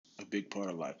big part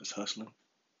of life is hustling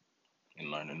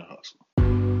and learning to hustle.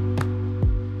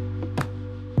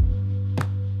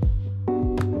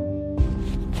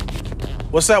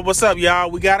 What's up,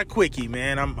 y'all? We got a quickie,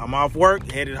 man. I'm off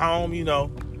work, headed home. You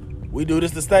know, we do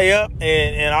this to stay up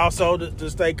and also to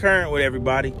stay current with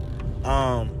everybody.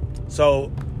 So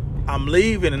I'm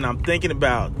leaving and I'm thinking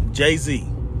about Jay-Z,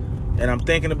 and I'm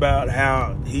thinking about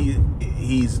how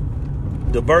he's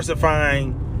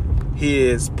diversifying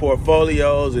his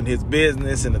portfolios and his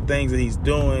business and the things that he's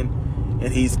doing,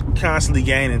 and he's constantly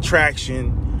gaining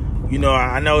traction. You know,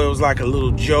 I know it was like a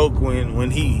little joke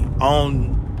when he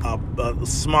owned a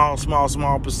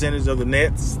small percentage of the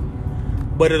Nets,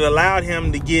 but it allowed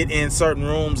him to get in certain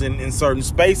rooms and in certain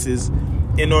spaces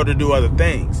in order to do other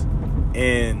things.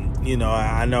 And, you know,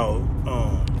 I know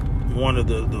one of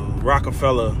the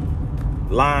Rockefeller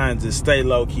lines is stay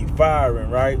low, keep firing,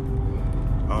 right?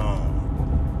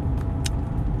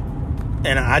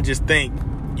 And I just think,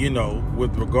 you know,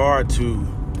 with regard to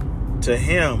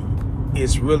him,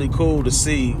 it's really cool to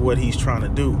see what he's trying to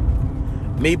do.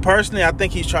 Me personally, I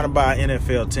think he's trying to buy an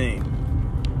NFL team.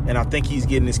 And I think he's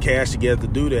getting his cash together to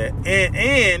do that.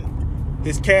 And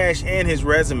his cash and his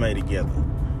resume together.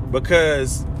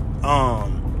 Because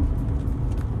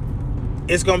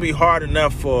it's going to be hard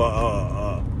enough for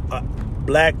a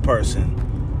black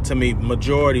person to be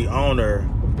majority owner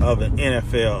of an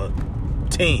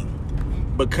NFL team.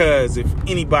 Because if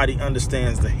anybody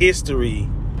understands the history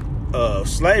of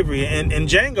slavery, and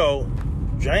Django,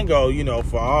 you know,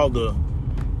 for all the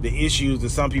issues that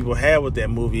some people had with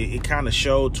that movie, it kind of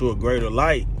showed to a greater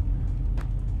light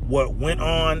what went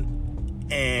on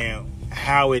and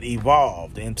how it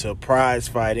evolved into prize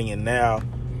fighting, and now,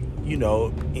 you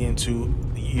know, into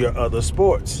your other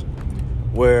sports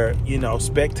where, you know,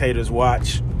 spectators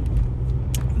watch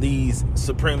these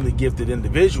supremely gifted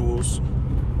individuals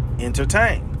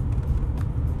entertain,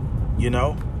 you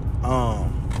know,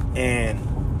 and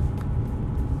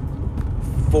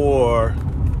for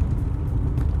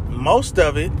most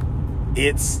of it,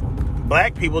 it's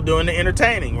black people doing the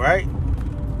entertaining, right?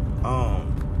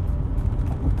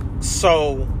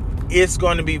 So it's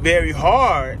going to be very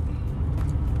hard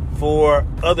for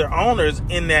other owners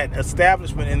in that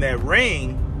establishment, in that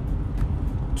ring,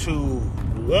 to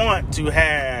want to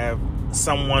have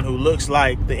someone who looks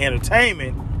like the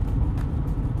entertainment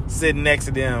sitting next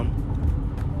to them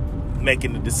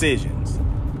making the decisions.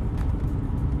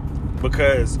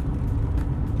 Because,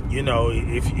 you know,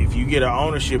 if you get an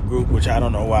ownership group, which I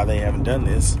don't know why they haven't done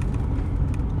this,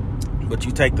 but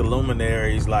you take the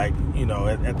luminaries, like, you know,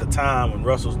 at the time when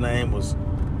Russell's name was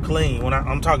clean, when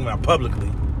I'm talking about publicly,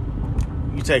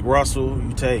 you take Russell,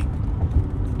 you take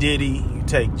Diddy, you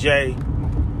take Jay,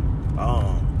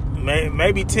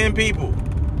 maybe 10 people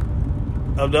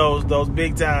of those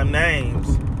big time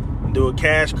names, do a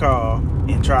cash call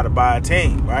and try to buy a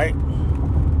team, right?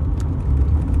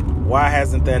 Why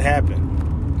hasn't that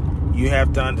happened? You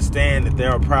have to understand that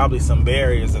there are probably some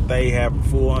barriers that they have a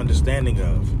full understanding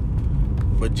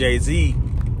of. But Jay-Z,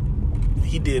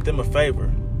 he did them a favor.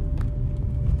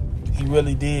 He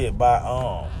really did by,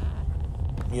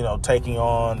 you know, taking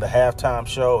on the halftime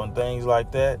show and things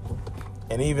like that.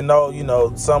 And even though, you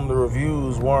know, some of the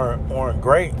reviews weren't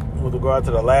great with regard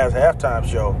to the last halftime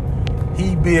show,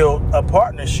 he built a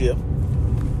partnership.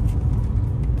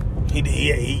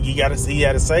 He had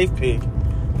a safe pick.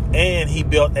 And he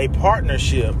built a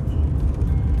partnership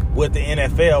with the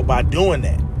NFL by doing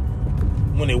that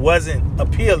when it wasn't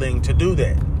appealing to do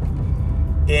that.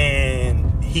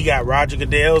 And he got Roger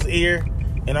Goodell's ear,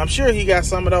 and I'm sure he got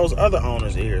some of those other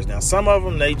owners' ears. Now, some of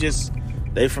them,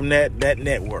 they from that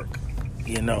network,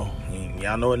 you know.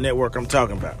 Y'all know what network I'm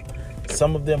talking about.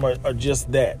 Some of them are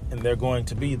just that, and they're going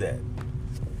to be that.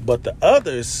 But the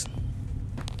others,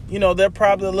 you know, they're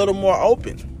probably a little more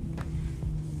open.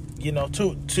 You know,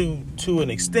 to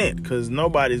an extent, because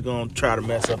nobody's going to try to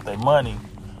mess up their money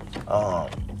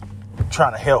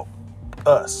trying to help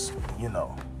us, you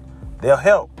know. They'll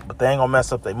help, but they ain't going to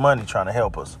mess up their money trying to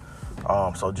help us.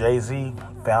 So Jay-Z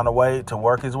found a way to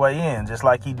work his way in, just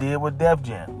like he did with Def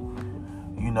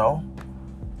Jam. You know,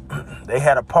 they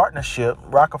had a partnership.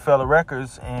 Rockefeller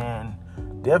Records and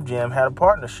Def Jam had a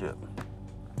partnership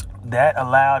that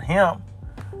allowed him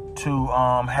to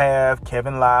have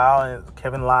Kevin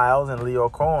Lyles and Leo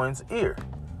Cohen's ear.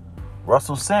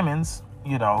 Russell Simmons,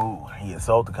 you know, he had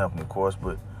sold the company, of course,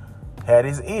 but had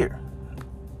his ear.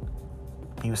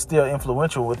 He was still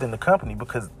influential within the company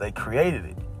because they created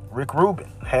it. Rick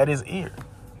Rubin had his ear.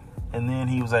 And then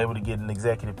he was able to get an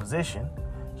executive position.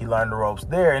 He learned the ropes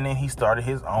there, and then he started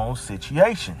his own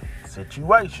situation.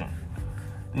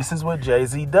 This is what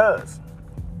Jay-Z does.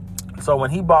 So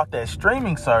when he bought that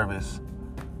streaming service,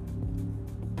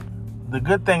 the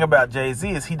good thing about Jay-Z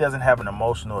is he doesn't have an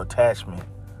emotional attachment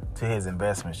to his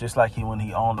investments. Just like when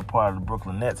he owned a part of the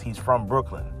Brooklyn Nets, he's from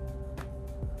Brooklyn.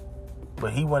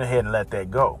 But he went ahead and let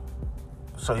that go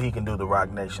so he can do the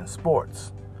Roc Nation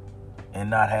Sports and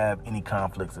not have any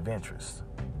conflicts of interest.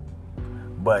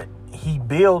 But he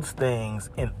builds things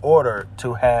in order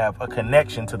to have a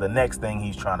connection to the next thing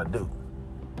he's trying to do.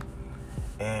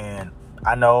 And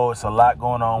I know it's a lot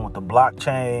going on with the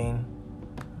blockchain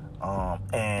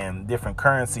and different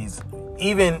currencies.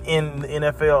 Even in the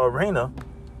NFL arena,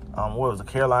 what was the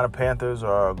Carolina Panthers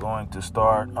are going to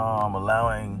start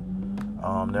allowing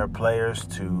their players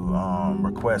to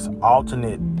request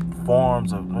alternate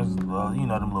forms of,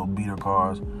 them little beater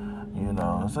cars.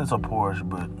 It's a Porsche,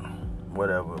 but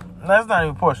whatever. That's not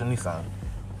even Porsche, Nissan.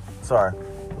 Sorry.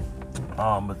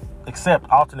 But accept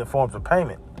alternate forms of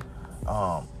payment,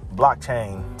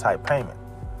 blockchain type payment.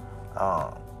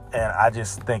 And I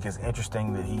just think it's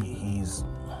interesting that he's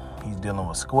dealing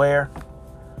with Square,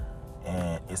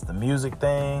 and it's the music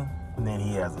thing, and then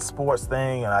he has the sports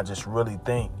thing, and I just really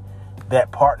think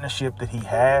that partnership that he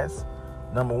has,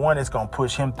 number one, it's going to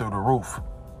push him through the roof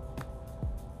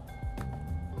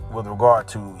with regard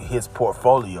to his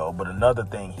portfolio. But another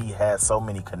thing, he has so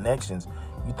many connections.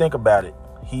 You think about it,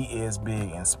 he is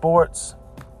big in sports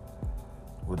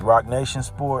with Roc Nation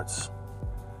Sports.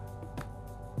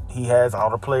 He has all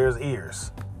the players'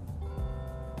 ears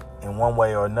in one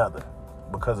way or another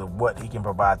because of what he can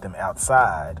provide them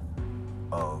outside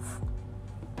of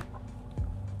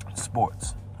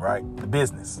sports, right? The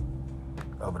business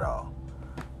of it all.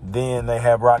 Then they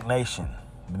have Roc Nation,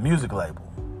 the music label.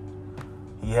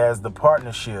 He has the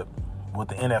partnership with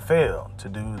the NFL to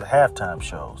do the halftime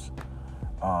shows.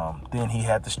 Then he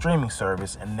had the streaming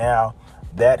service, and now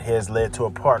that has led to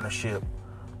a partnership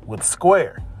with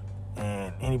Square.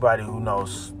 And anybody who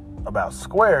knows about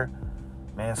Square,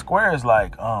 man, Square is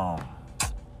like,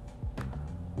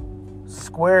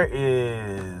 Square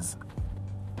is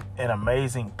an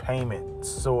amazing payment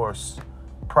source,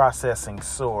 processing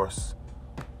source.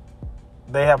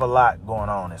 They have a lot going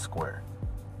on at Square.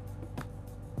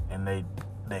 And they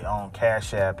own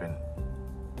Cash App, and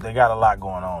they got a lot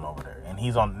going on over there. And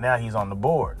he's on the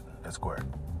board at Square.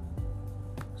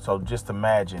 So just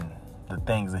imagine the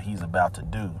things that he's about to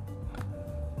do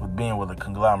with being with a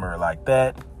conglomerate like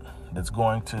that, that's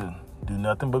going to do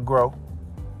nothing but grow.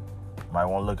 Might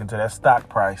want to look into that stock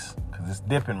price because it's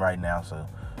dipping right now, so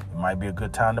it might be a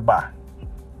good time to buy.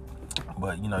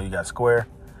 But you got Square,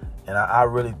 and I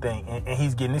really think, and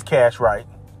he's getting his cash right.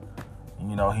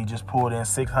 He just pulled in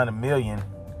 $600 million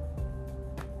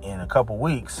in a couple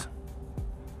weeks.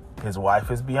 His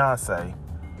wife is Beyonce,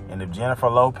 and if Jennifer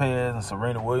Lopez and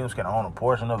Serena Williams can own a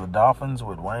portion of the Dolphins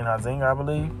with Wayne Huizenga, I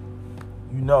believe,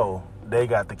 they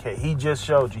got the cash. He just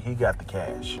showed you he got the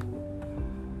cash.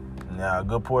 Now, a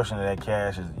good portion of that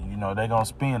cash is, they're going to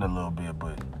spend a little bit,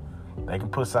 but they can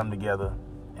put something together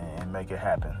and make it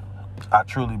happen. I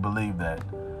truly believe that.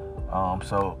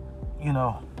 So,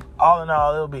 all in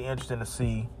all, it'll be interesting to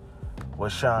see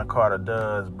what Shawn Carter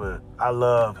does, but I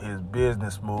love his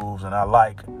business moves, and I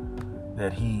like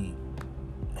that he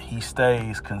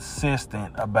stays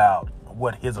consistent about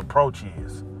what his approach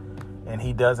is. And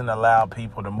he doesn't allow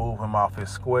people to move him off his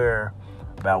square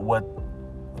about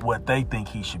what they think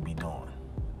he should be doing.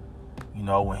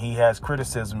 When he has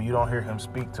criticism, you don't hear him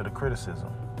speak to the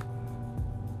criticism.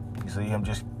 You see him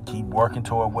just keep working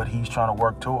toward what he's trying to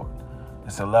work toward.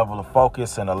 It's a level of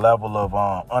focus and a level of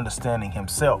understanding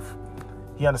himself.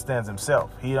 He understands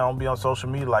himself. He don't be on social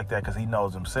media like that because he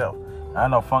knows himself. I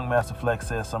know Funkmaster Flex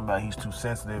says something about he's too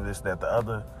sensitive, this, that, the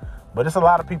other. But it's a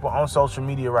lot of people on social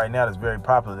media right now that's very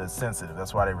popular that's sensitive.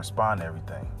 That's why they respond to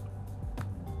everything.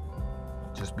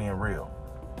 Just being real.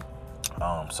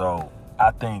 So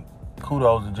I think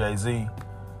kudos to Jay-Z,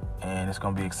 and it's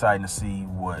going to be exciting to see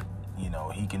what,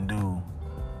 he can do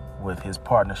with his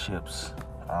partnerships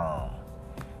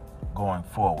going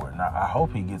forward. Now, I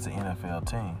hope he gets an NFL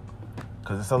team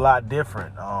because it's a lot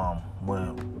different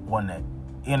when the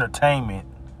entertainment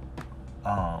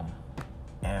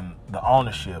and the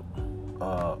ownership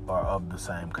are of the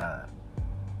same kind.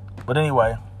 But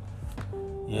anyway,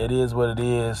 yeah, it is what it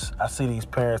is. I see these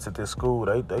parents at this school,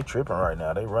 they tripping right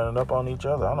now. They running up on each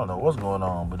other. I don't know what's going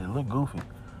on, but it look goofy.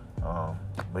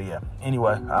 But yeah,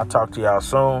 anyway, I'll talk to y'all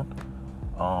soon.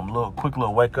 Quick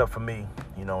little wake up for me.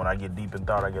 When I get deep in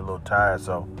thought, I get a little tired,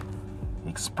 so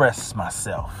express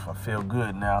myself. I feel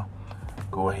good now.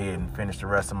 Go ahead and finish the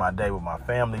rest of my day with my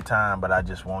family time, but I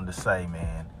just wanted to say,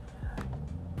 man,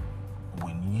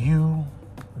 when you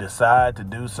decide to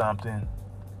do something,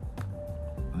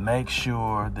 make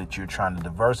sure that you're trying to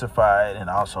diversify it, and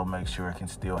also make sure it can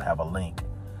still have a link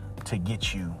to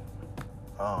get you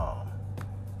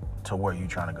to where you're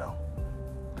trying to go.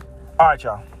 All right,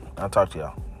 y'all. I'll talk to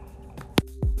y'all.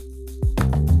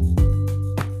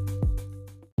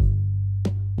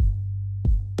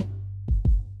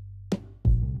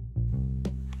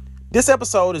 This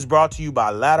episode is brought to you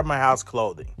by Latimer House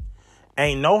Clothing.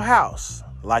 Ain't no house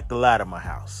like the Latimer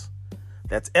House.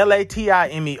 That's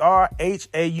LATIMERHAUS.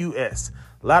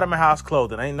 Latimer House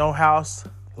Clothing. Ain't no house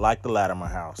like the Latimer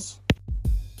House.